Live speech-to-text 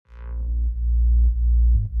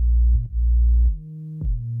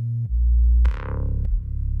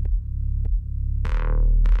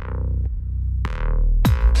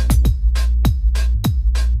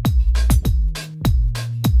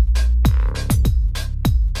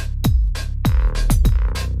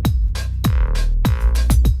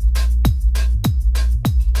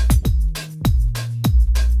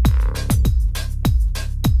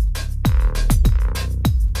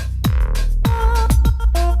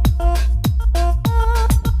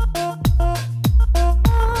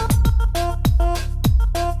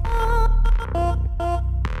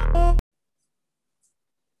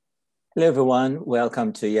Hello, everyone.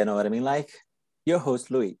 Welcome to You Know What I Mean Like, your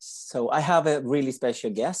host, Luis. So I have a really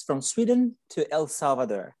special guest from Sweden to El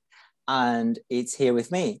Salvador, and it's here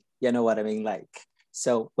with me. You know what I mean like.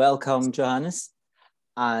 So welcome, Johannes.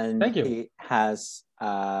 And Thank you. he has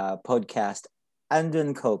a podcast,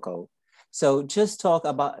 Andun Coco. So just talk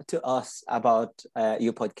to us about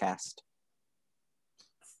your podcast.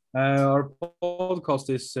 Our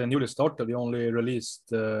podcast is newly started. We only released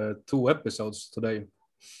 2 episodes today.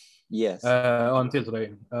 Yes. Until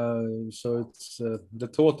today. So it's the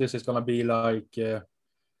thought is it's gonna be like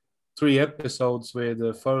 3 episodes with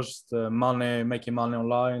the first making money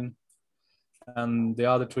online, and the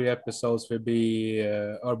other 3 episodes will be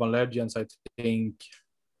urban legends, I think.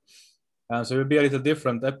 And so it will be a little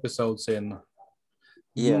different episodes in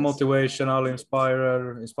motivational,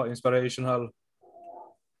 inspirational.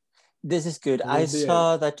 This is good. I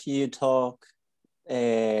saw that you talk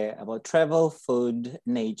about travel, food,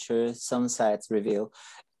 nature, sunsets review.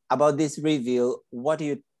 About this review, what do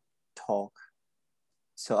you talk?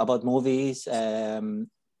 So about movies,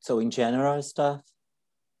 so in general stuff?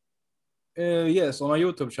 Yes, on our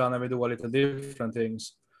YouTube channel we do a little different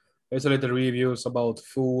things. It's a little reviews about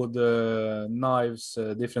food, knives,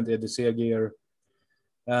 different EDC gear,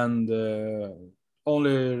 and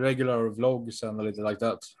only regular vlogs and a little like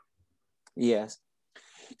that. Yes.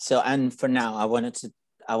 So, and for now, I want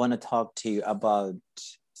to talk to you about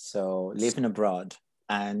living abroad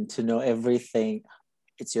and to know everything.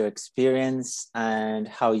 It's your experience and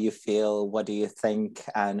how you feel. What do you think?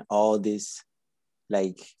 And all these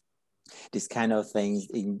kind of things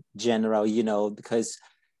in general, because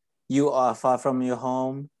you are far from your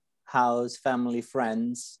home, house, family,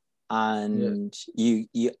 friends, and you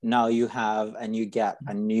now you have and you get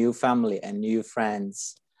a new family and new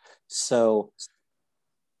friends. So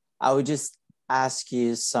I would just ask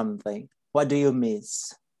you something. What do you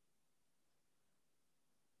miss?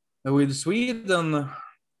 With Sweden,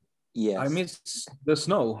 yes, I miss the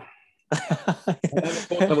snow. I never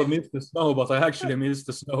thought I would miss the snow, but I actually miss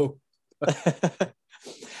the snow.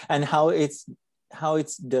 And how it's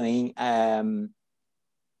doing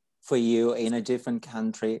for you in a different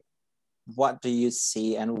country? What do you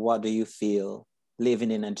see and what do you feel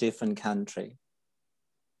living in a different country?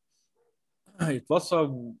 It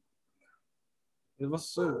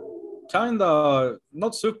was kind of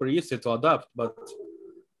not super easy to adapt, but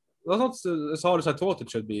it was not as hard as I thought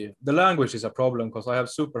it should be. The language is a problem because I have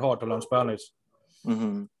super hard to learn Spanish.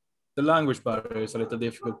 Mm-hmm. The language barrier is a little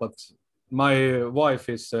difficult, but my wife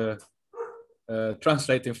is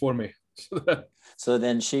translating for me. So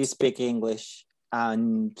then she speaks English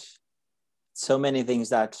and so many things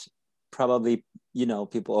that probably,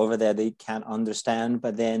 people over there, they can't understand,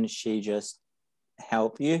 but then she just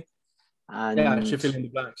help you. And yeah, she fill in the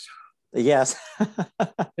blanks. Yes.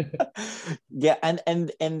 Yeah,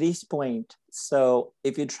 and this point, so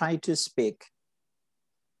if you try to speak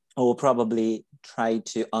or probably try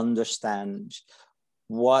to understand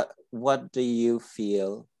what do you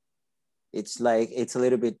feel, it's like it's a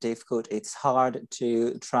little bit difficult. It's hard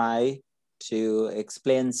to try to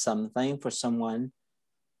explain something for someone.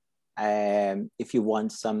 If you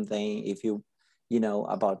want something, if you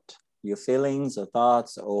about your feelings or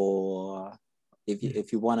thoughts, or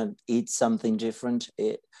if you want to eat something different,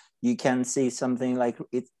 you can see something like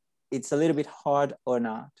it's a little bit hard or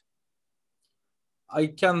not. I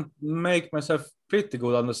can make myself pretty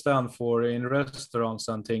good understand for in restaurants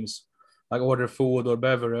and things, like order food or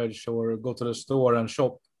beverage or go to the store and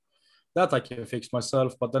shop. That I can fix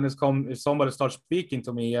myself. But then if somebody starts speaking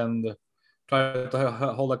to me and try to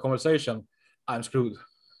hold a conversation, I'm screwed.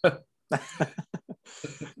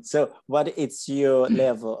 So what is your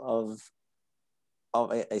level of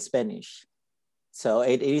a Spanish? So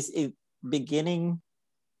it is beginning,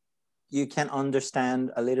 you can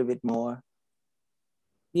understand a little bit more.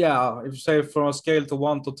 Yeah, if you say from a scale to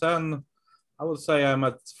 1 to 10, I would say I'm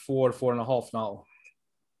at 4.5 now.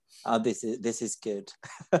 Oh, this is good.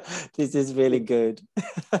 This is really good.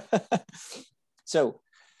 So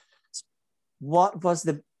what was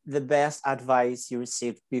the best advice you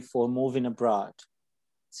received before moving abroad?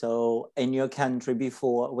 So in your country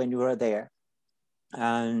before, when you were there,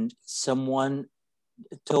 and someone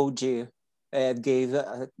told you, gave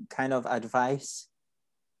a kind of advice?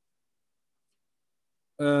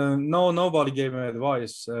 No, nobody gave me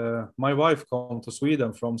advice. My wife came to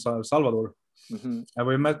Sweden from Salvador, mm-hmm. and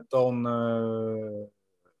we met on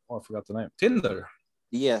I forgot the name, Tinder.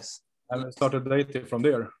 Yes, and we started dating from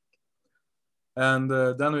there. And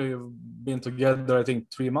then we've been together, I think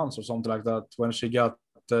 3 months or something like that. When she got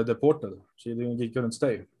deported, she couldn't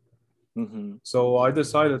stay. mm-hmm. So I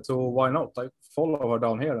decided to, why not? I follow her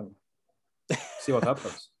down here. And see what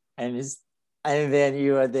happens. And then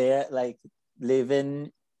you are there, like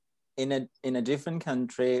living in a different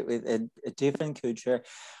country with a different culture.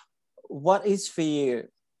 What is for you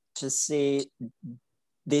to see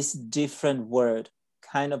this different word,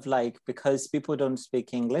 kind of like, because people don't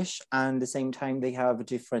speak English and at the same time they have a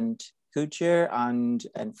different culture and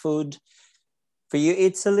food. For you,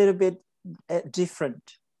 it's a little bit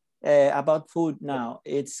different about food now.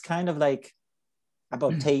 It's kind of like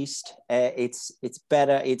about taste. It's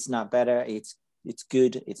better, it's not better, it's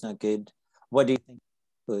good, it's not good. What do you think of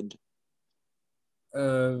food?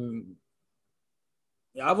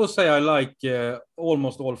 Yeah, I would say I like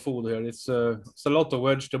almost all food here. It's a lot of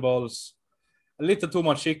vegetables, a little too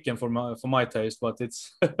much chicken for my taste, but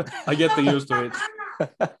it's I get used to it.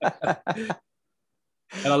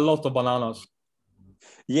 And a lot of bananas.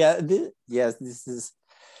 Yeah, yes, this is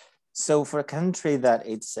so for a country that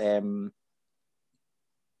it's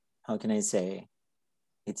how can I say,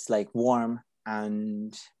 it's like warm.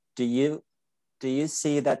 And do you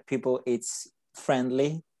see that people, it's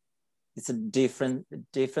friendly? It's a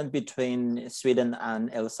different between Sweden and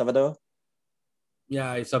El Salvador.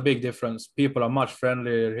 Yeah, it's a big difference. People are much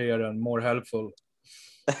friendlier here and more helpful.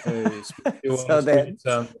 So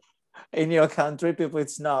that in your country, people,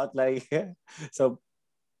 it's not like so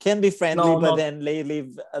can be friendly, no, but not, then they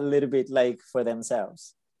live a little bit like for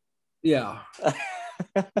themselves. Yeah.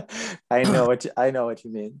 I know what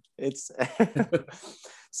you mean. It's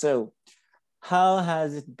so how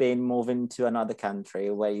has it been moving to another country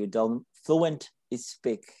where you don't fluently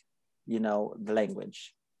speak, the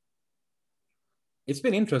language? It's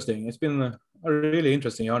been interesting. It's been a really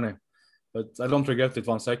interesting journey, but I don't regret it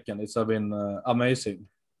 1 second. It's been amazing.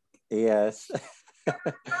 Yes.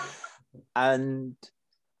 And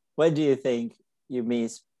what do you think you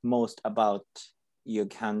miss most about your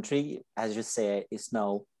country? As you say, it's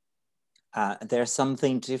now there's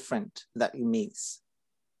something different that you miss,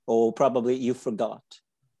 or probably you forgot.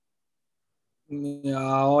 Yeah,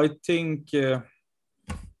 I think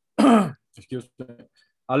excuse me,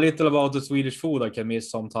 a little about the Swedish food I can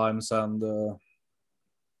miss sometimes, and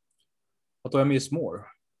what do I miss more?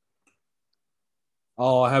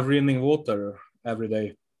 Oh, I have running water every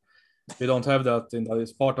day. We don't have that in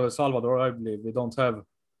this part of El Salvador, I believe. We don't have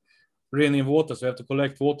running water, so we have to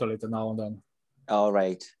collect water little now and then. All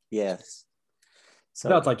right. Yes. So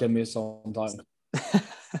that I can miss sometimes.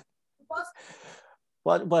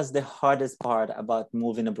 What was the hardest part about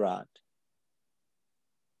moving abroad?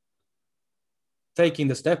 Taking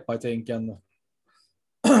the step, I think, and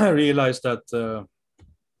realize that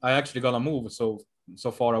I actually gonna move so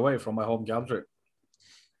far away from my home country.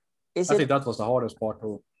 I think that was the hardest part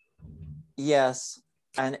too. Yes,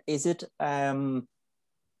 and is it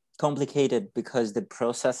complicated because the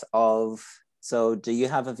process of, so do you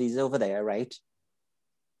have a visa over there, right?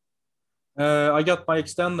 I got my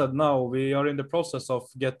extended now. We are in the process of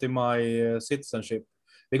getting my citizenship.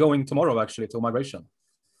 We're going tomorrow actually to migration.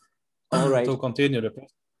 All right. To continue the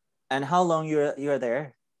process. And how long you're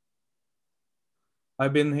there?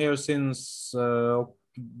 I've been here since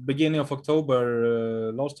beginning of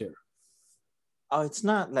October last year. Oh, it's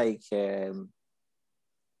not like a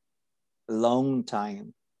long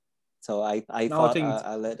time. So I thought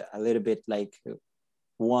a little bit like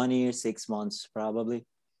 1 year, 6 months probably.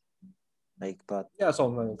 Like, but yeah,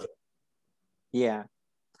 so yeah.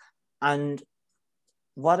 And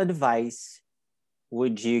what advice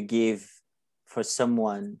would you give for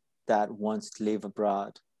someone that wants to live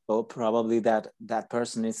abroad? Or probably that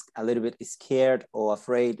person is a little bit scared or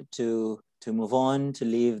afraid to move on, to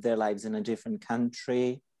live their lives in a different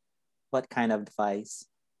country. What kind of advice?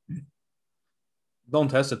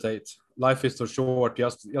 Don't hesitate. Life is too short.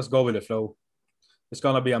 Just go with the flow. It's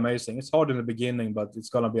gonna be amazing. It's hard in the beginning, but it's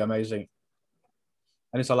gonna be amazing.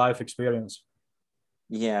 And it's a life experience.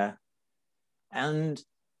 Yeah. And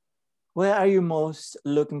where are you most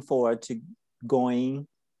looking forward to going?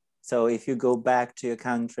 So if you go back to your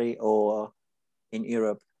country or in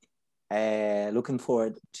Europe, looking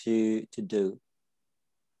forward to do?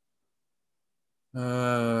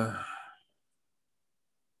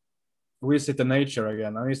 Visit the nature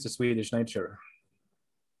again. I miss the Swedish nature.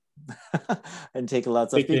 And take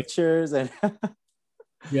lots of pictures and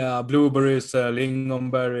yeah, blueberries,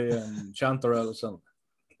 lingonberry, and chanterelles.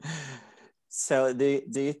 So do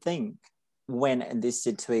you think when in this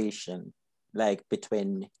situation, like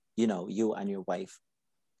between you and your wife,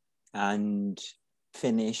 and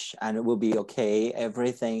finish and it will be okay,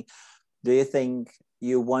 everything, do you think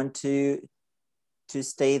you want to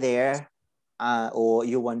stay there or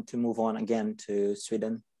you want to move on again to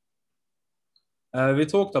Sweden? We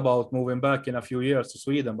talked about moving back in a few years to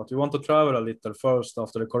Sweden, but we want to travel a little first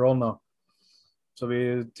after the corona. So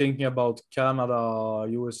we're thinking about Canada,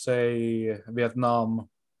 USA, Vietnam,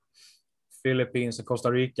 Philippines, and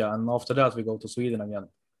Costa Rica. And after that, we go to Sweden again.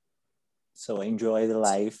 So enjoy the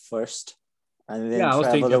life first and then Yeah, I was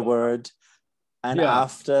travel thinking the about, world. And yeah,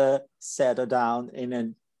 after settle down in a,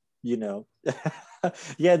 you know,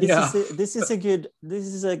 yeah, yeah, it's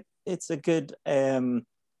a good,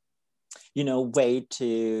 you know, way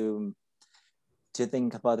to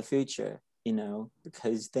think about the future, you know,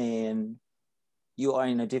 because then you are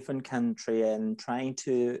in a different country and trying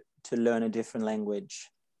to learn a different language,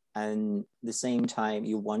 and the same time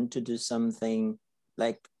you want to do something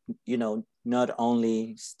like, you know, not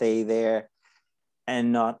only stay there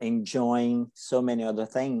and not enjoying so many other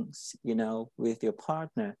things, you know, with your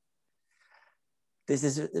partner. This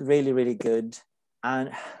is really, really good.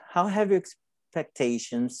 And how have your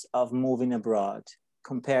expectations of moving abroad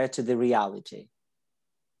compared to the reality?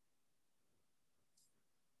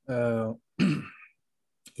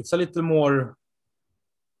 it's a little more.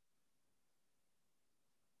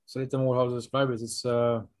 It's a little more how to describe it. It's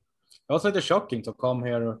also a little shocking to come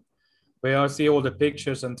here where I see all the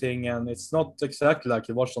pictures and thing, and it's not exactly like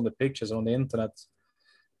you watch on the pictures on the internet.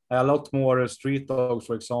 A lot more street dogs,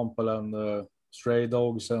 for example, and stray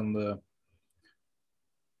dogs, and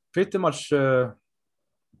pretty much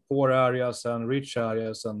poor areas and rich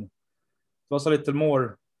areas, and it was a little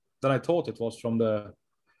more than I thought it was from the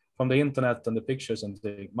internet and the pictures and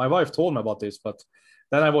thing. My wife told me about this, but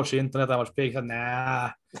then I watched the internet, I watched pictures, and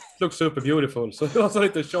nah, it looks super beautiful. So it was a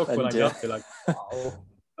little shock when I And got there, like, wow.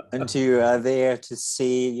 until you are there to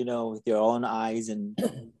see, you know, with your own eyes and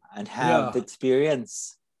have the Yeah,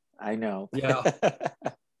 experience. I know. yeah.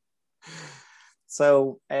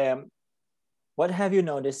 So, what have you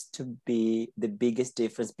noticed to be the biggest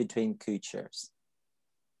difference between cultures?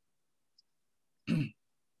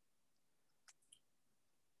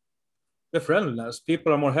 The friendliness.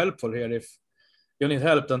 People are more helpful here. If you need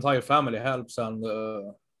help, the entire family helps, and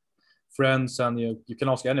friends, and you can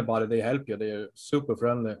ask anybody, they help you. They're super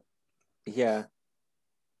friendly. Yeah.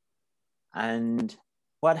 And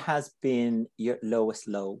what has been your lowest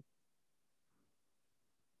low?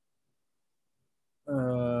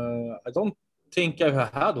 I don't think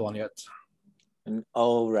I've had one yet. And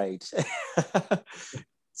oh, right.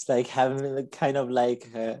 It's like having a kind of like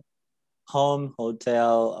a home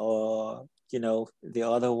hotel, or, you know, the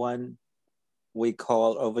other one we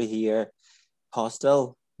call over here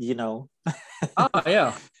hostel, you know. Ah,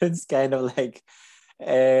 yeah. It's kind of like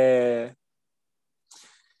uh,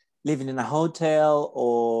 living in a hotel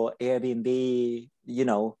or Airbnb. You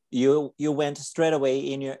know, you went straight away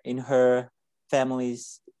in her family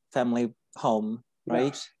home, Yeah.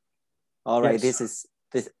 right? All right, Yes.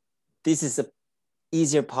 this is a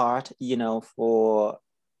easier part, you know, for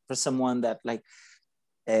someone that like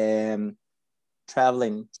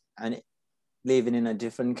traveling and living in a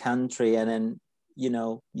different country, and then, you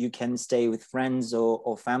know, you can stay with friends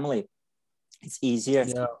or family. It's easier.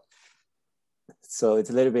 Yeah. So it's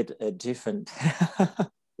a little bit different.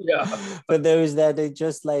 Yeah. But there is that they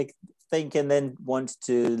just like think and then want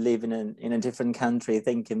to live in a different country,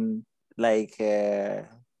 thinking like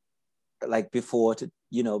before to,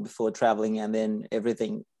 you know, before traveling, and then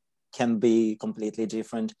everything can be completely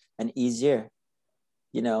different and easier,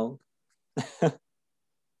 you know.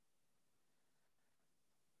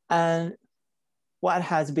 And what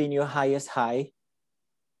has been your highest high?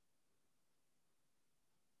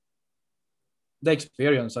 The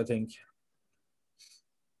experience, I think.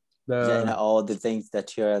 And The all the things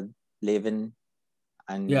that you're living,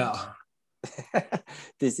 and Yeah.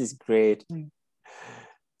 this is great.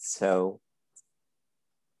 So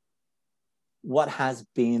what has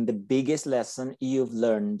been the biggest lesson you've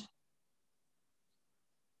learned?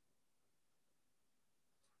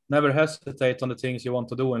 Never hesitate on the things you want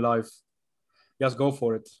to do in life. Just go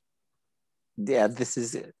for it. Yeah, this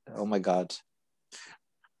is it. Oh my God.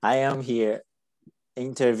 I am here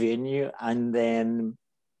interviewing you, and then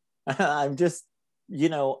I'm just, you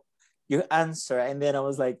know, you answer, and then I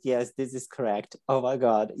was like, yes, this is correct. Oh my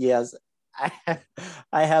God, yes, I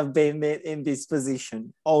I have been in this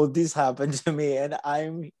position. Oh, this happened to me, and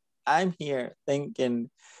I'm here thinking,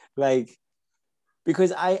 like,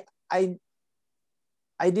 because I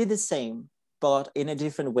did the same, but in a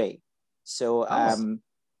different way. So Oh,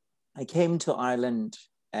 I came to Ireland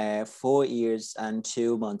 4 years and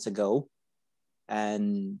 2 months ago,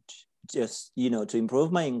 and just, you know, to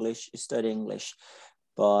improve my English, study English.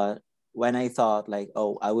 But when I thought like,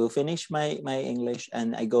 oh, I will finish my English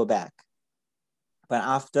and I go back, But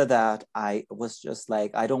after that, I was just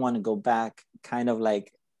like, I don't want to go back, kind of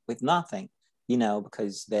like with nothing,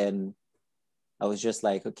 because then I was just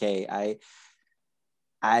like, okay,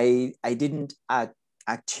 I didn't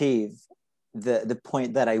achieve the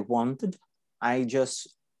point that I wanted. I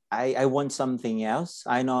want something else.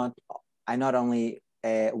 I not only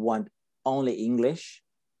want only English,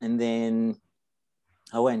 and then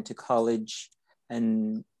I went to college,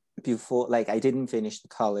 and before, like, I didn't finish the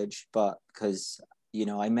college, but because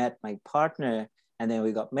I met my partner, and then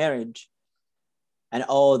we got married, and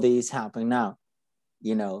all these happen now,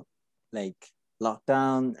 like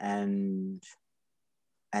lockdown and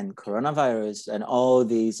coronavirus and all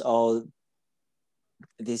these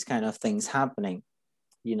kind of things happening,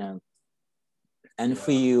 and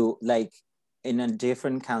for you, like, in a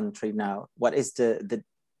different country now, what is the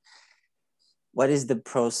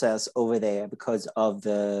process over there because of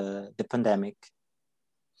the pandemic?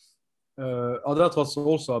 That was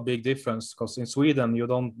also a big difference, because in Sweden you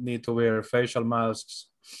don't need to wear facial masks.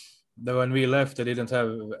 When we left, they didn't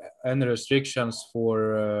have any restrictions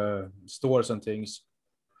for stores and things.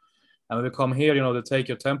 And when we come here, they take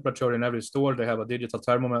your temperature in every store. They have a digital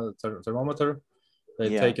thermometer. They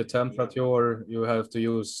take your temperature. You have to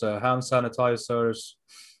use hand sanitizers.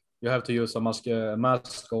 You have to use a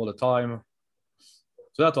mask all the time.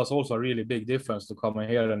 So that was also a really big difference to come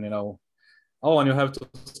here, and and you have to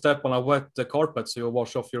step on a wet carpet, so you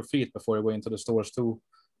wash off your feet before you go into the stores too,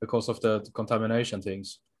 because of the contamination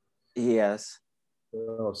things. Yes.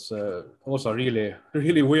 It was also really,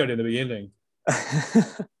 really weird in the beginning.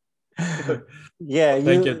 Yeah,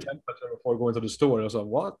 take your temperature before going to the store. I was like,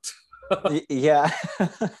 what? Yeah.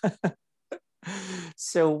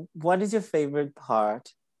 So what is your favorite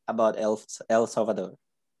part about El Salvador?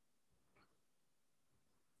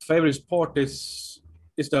 Favorite part is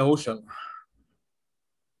the ocean.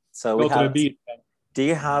 So go to the beach. Do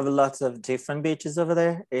you have lots of different beaches over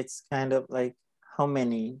there? It's kind of like, how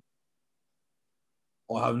many?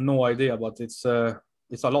 I have no idea, but it's a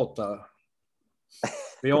lot.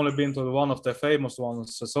 We only been to one of the famous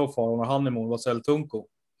ones so far on our honeymoon, was El Tunco.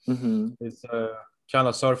 Mm-hmm. It's a kind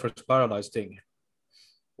of surfer's paradise thing.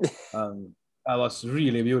 And that was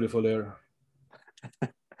really beautiful there.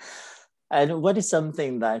 And what is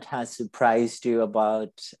something that has surprised you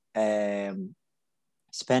about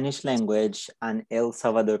Spanish language and El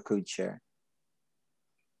Salvador culture?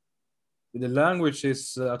 The language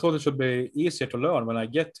is, I thought it should be easier to learn when I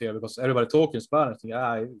get here, because everybody talking Spanish.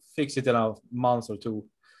 I fix it in a month or two,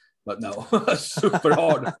 but no, super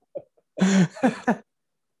hard.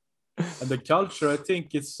 And the culture, I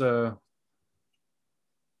think it's the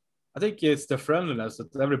friendliness,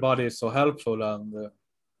 that everybody is so helpful and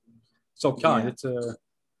so kind. Yeah.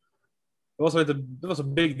 It was a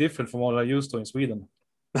big difference from what I used to in Sweden.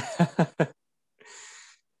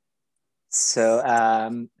 So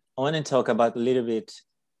I want to talk about a little bit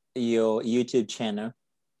your YouTube channel.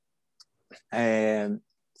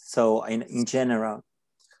 So in general,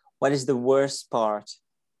 what is the worst part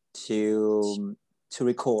to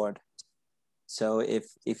record? So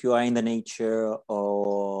if you are in the nature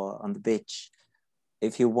or on the beach,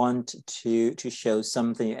 if you want to show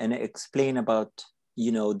something and explain about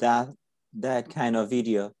that kind of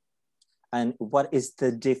video, and what is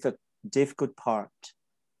the difficult part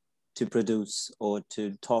to produce or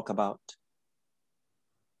to talk about?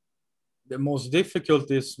 The most difficult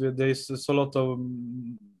is there's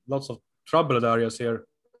lots of troubled areas here.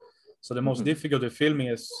 So the most difficult with filming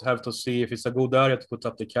is have to see if it's a good area to put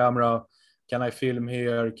up the camera. Can I film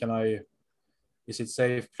here? Is it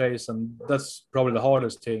safe place? And that's probably the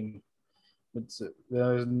hardest thing. But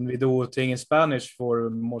we do a thing in Spanish for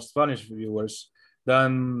more Spanish viewers.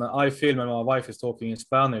 Then I film and my wife is talking in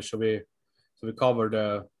Spanish, so we cover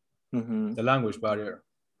the language barrier.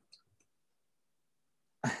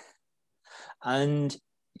 And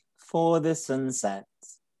for the sunset,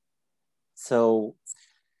 so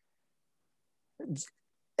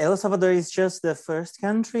El Salvador is just the first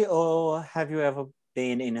country, or have you ever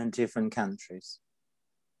been in different countries?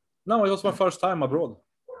 No, it was my first time abroad.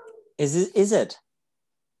 Is it?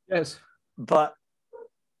 Yes. But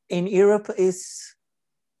in Europe is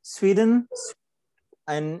Sweden,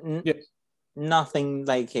 and yes. Nothing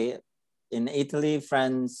like it in Italy,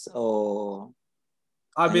 France, or...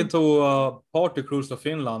 I've been to a party cruise to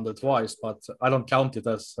Finland twice, but I don't count it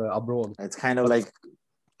as abroad. It's kind of like...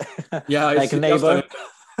 yeah, like a neighbor.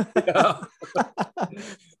 Yeah.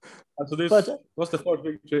 So this was the first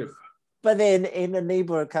big trip. But then in a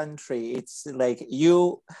neighbor country, it's like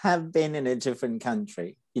you have been in a different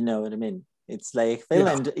country. You know what I mean? It's like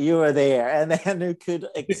Finland, you were there, and then you could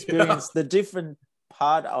experience the different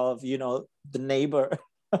part of, you know, the neighbor.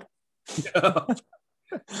 Yeah.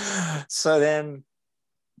 So then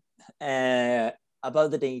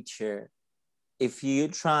about the nature, if you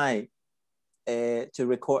try to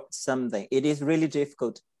record something, it is really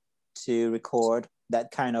difficult to record that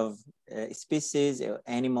kind of species or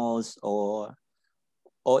animals, or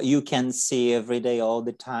you can see every day, all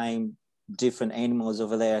the time, different animals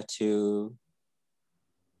over there to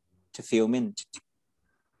film in.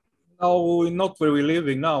 No, not where we're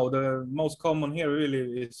living now. The most common here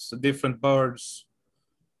really is different birds,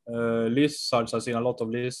 lizards. I've seen a lot of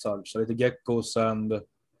lizards, little geckos, and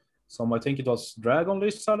some, I think it was dragon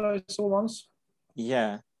lizard I saw once.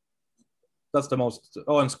 Yeah. That's the most.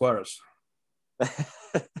 Oh, and squirrels.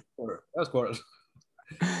 Yeah, squirrels.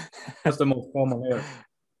 That's the most common here.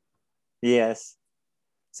 Yes.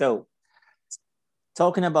 So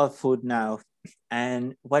talking about food now,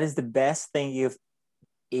 and what is the best thing you've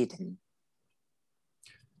eaten?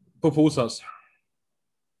 Pupusas.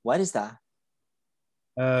 What is that?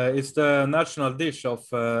 It's the national dish of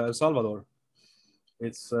El Salvador.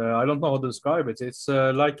 It's I don't know how to describe it. It's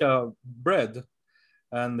like a bread,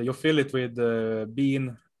 and you fill it with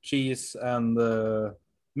bean, cheese, and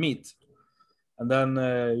meat, and then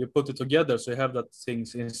you put it together. So you have that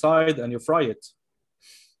things inside, and you fry it.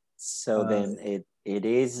 So then it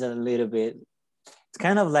is a little bit. It's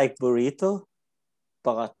kind of like burrito,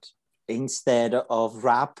 but instead of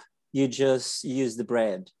wrap, you just use the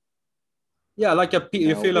bread. Yeah, like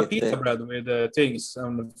you fill a pita the bread with things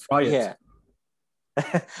and fry it. Yeah.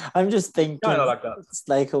 I'm just thinking, Kind of like that. it's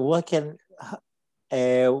like what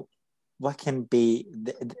can be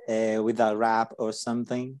with a wrap or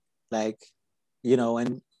something, like, you know,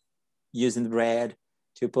 and using the bread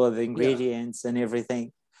to put the ingredients and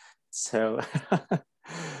everything. So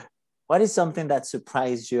what is something that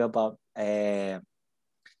surprised you about the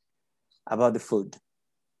food?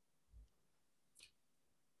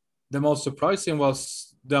 The most surprising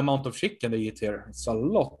was the amount of chicken they eat here. It's a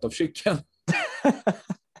lot of chicken.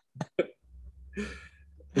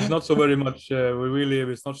 It's not so very much.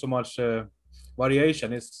 It's not so much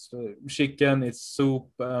variation. It's chicken, it's soup,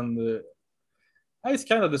 and it's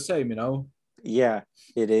kind of the same, you know. Yeah,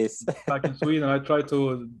 it is. Back in Sweden, I try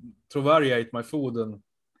to variate my food, and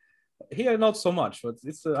here not so much. But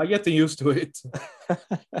it's I getting used to it.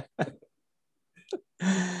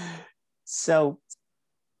 So,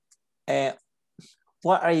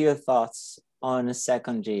 what are your thoughts on a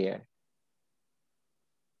second year?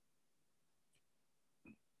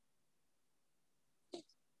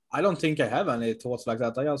 I don't think I have any thoughts like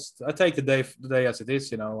that. I take the day as it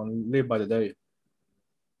is, you know, and live by the day.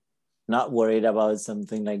 Not worried about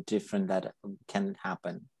something like different that can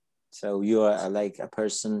happen. So you are like a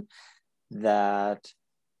person that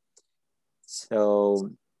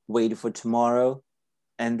wait for tomorrow,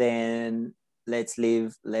 and then let's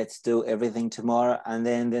do everything tomorrow, and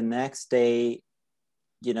then the next day,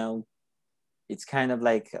 you know, it's kind of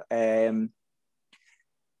like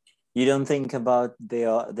you don't think about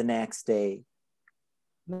the next day.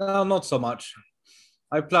 No, not so much.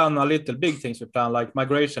 I plan a little big things. We plan like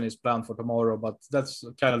migration is planned for tomorrow, but that's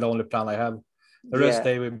kind of the only plan I have. The rest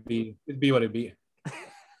day will be what it be.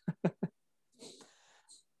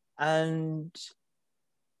 And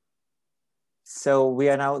so we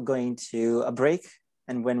are now going to a break,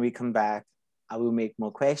 and when we come back, I will make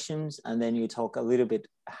more questions, and then you talk a little bit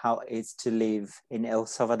how it's to live in El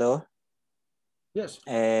Salvador. Yes.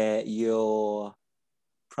 You're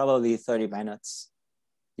probably 30 minutes,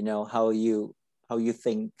 you know, how you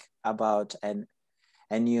think about and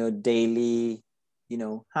your daily, you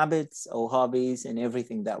know, habits or hobbies and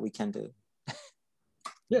everything that we can do.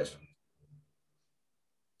 Yes.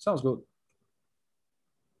 Sounds good.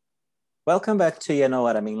 Welcome back to You Know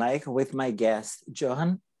What I Mean Like with my guest,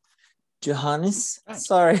 Johannes.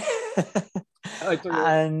 Sorry.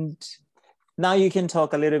 And now you can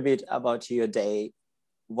talk a little bit about your day.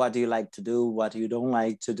 What do you like to do? What you don't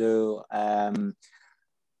like to do?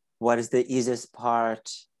 What is the easiest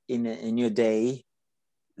part in your day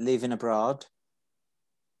living abroad?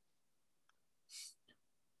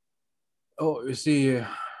 Oh, you see,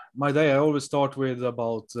 my day I always start with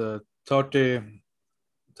about 30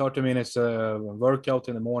 minutes workout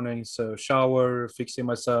in the mornings, shower, fixing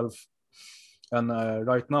myself. And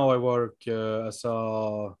right now I work as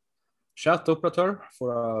a chat operator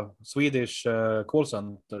for a Swedish call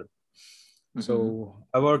center. Mm-hmm. So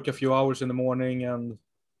I work a few hours in the morning, and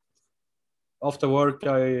after work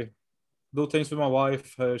I do things with my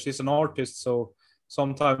wife. She's an artist, so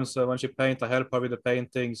sometimes when she paints, I help her with the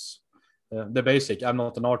paintings. The basic. I'm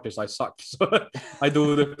not an artist. I suck. So I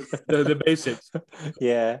do the basics.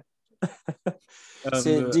 Yeah. And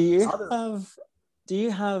So other, do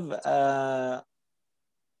you have a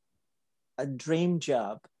dream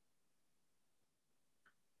job?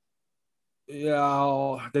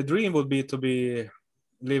 yeah, the dream would be to be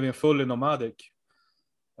living fully nomadic,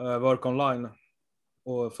 work online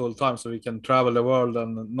or full time, so we can travel the world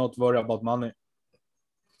and not worry about money.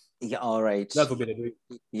 Yeah, all right. That would be the dream.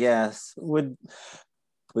 Yes, would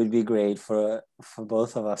be great for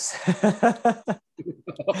both of us.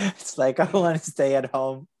 It's like I want to stay at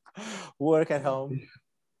home, work at home,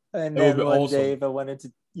 and It would be then one day awesome. if I wanted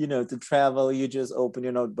to, to travel, you just open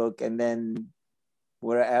your notebook and then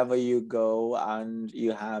wherever you go and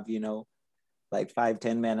you have, like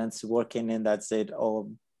 5-10 minutes working and that's it. Or,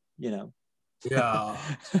 you know. Yeah,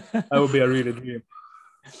 that would be a really dream.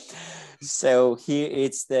 So here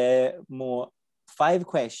it's the more 5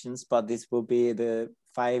 questions, but this will be the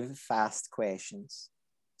 5 fast questions.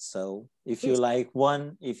 So if you Yes. like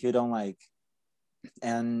one, if you don't like.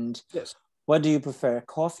 And Yes. what do you prefer,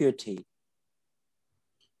 coffee or tea?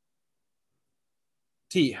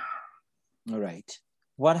 Tea. All right.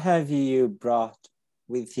 What have you brought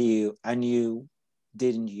with you and you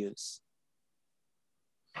didn't use?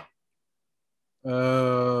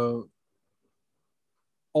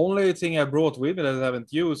 Only thing I brought with me that I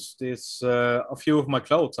haven't used is a few of my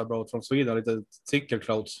clothes I brought from Sweden, a little thicker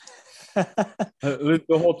clothes. A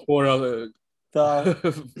little hot for thought,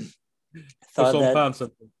 for thought some that pants.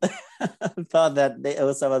 thought that the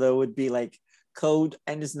El Salvador would be like cold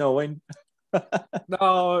and snowing.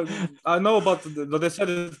 No, I know, but they said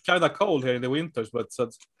it's kind of cold here in the winters. But so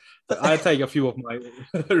I take a few of my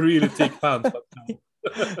really thick pants. But no.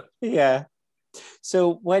 Yeah.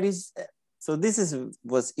 So this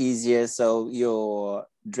was easier. So your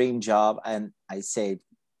dream job, and I said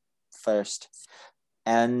first.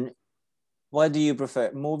 And what do you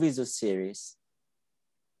prefer, movies or series?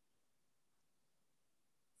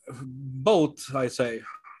 Both, I say.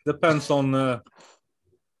 Depends on how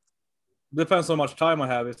much time I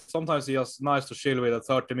have. Sometimes it's just nice to chill with a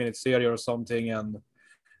 30-minute series or something, and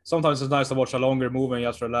sometimes it's nice to watch a longer movie and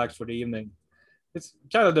just relax for the evening. It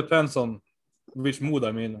kind of depends on which mood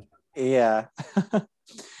I'm in. Yeah.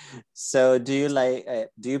 So do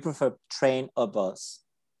you prefer train or bus?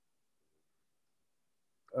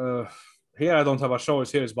 Uh, Here I don't have a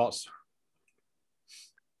choice. Here is bus.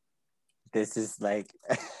 This is like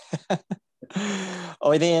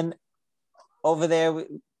or then over there,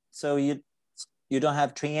 so you don't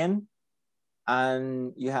have train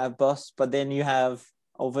and you have bus, but then you have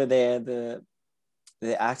over there the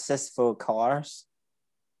access for cars.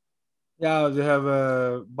 Yeah, they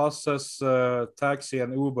have buses, taxi,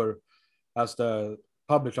 and Uber as the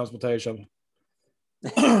public transportation.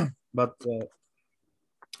 But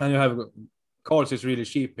and you have cars is really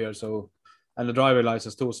cheap here, so and the driver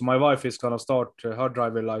license too. So my wife is gonna start her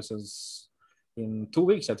driver license in 2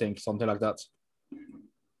 weeks, I think, something like that.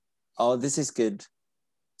 Oh, this is good.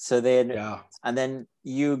 So then, Yeah, and then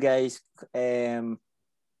you guys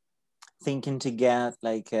thinking to get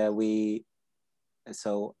like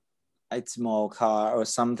so a small car or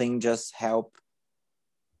something, just help.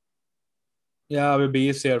 yeah, it will be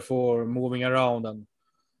easier for moving around and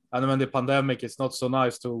when the pandemic, it's not so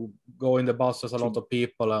nice to go in the buses a lot of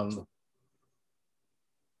people and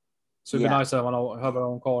so it'd be Yeah, nice to have our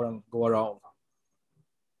own car and go around.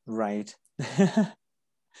 right.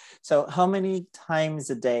 So how many times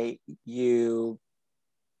a day you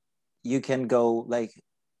can go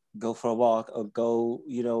for a walk or go,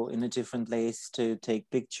 in a different place to take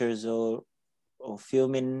pictures or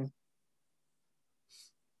filming?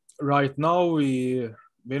 Right now we're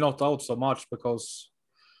not out so much because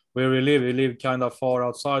where we live kind of far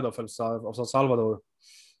outside of San Salvador,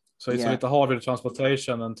 so it's a Yeah. little hard with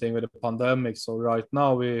transportation and thing with the pandemic. So right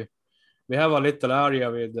now we have a little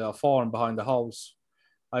area with a farm behind the house.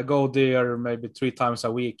 I go there maybe 3 times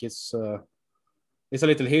a week. It's a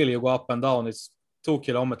little hill, you go up and down. It's 2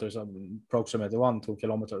 kilometers, approximately 1-2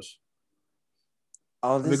 kilometers.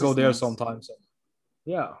 Oh, We this go is there nice. sometimes.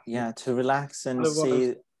 Yeah. Yeah, to relax and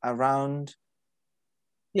see around.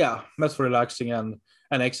 Yeah, that's for relaxing and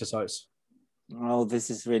exercise. Oh, this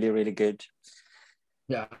is really, really good.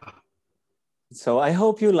 Yeah. So I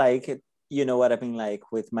hope you like it. You know what I've been like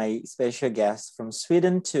with my special guest from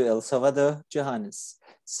Sweden to El Salvador, Johannes.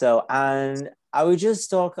 So, and I will just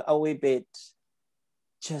talk a wee bit,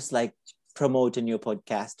 just like promoting your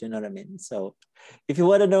podcast, you know what I mean? So if you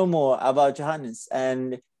want to know more about Johannes,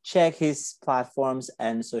 and check his platforms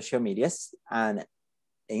and social medias and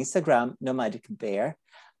Instagram, Nomadic Bear,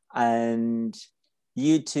 and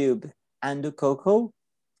YouTube, Ando Coco.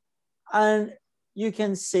 And you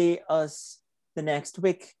can see us the next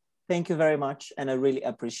week. Thank you very much, and I really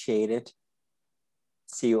appreciate it.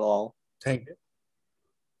 See you all. Thank you.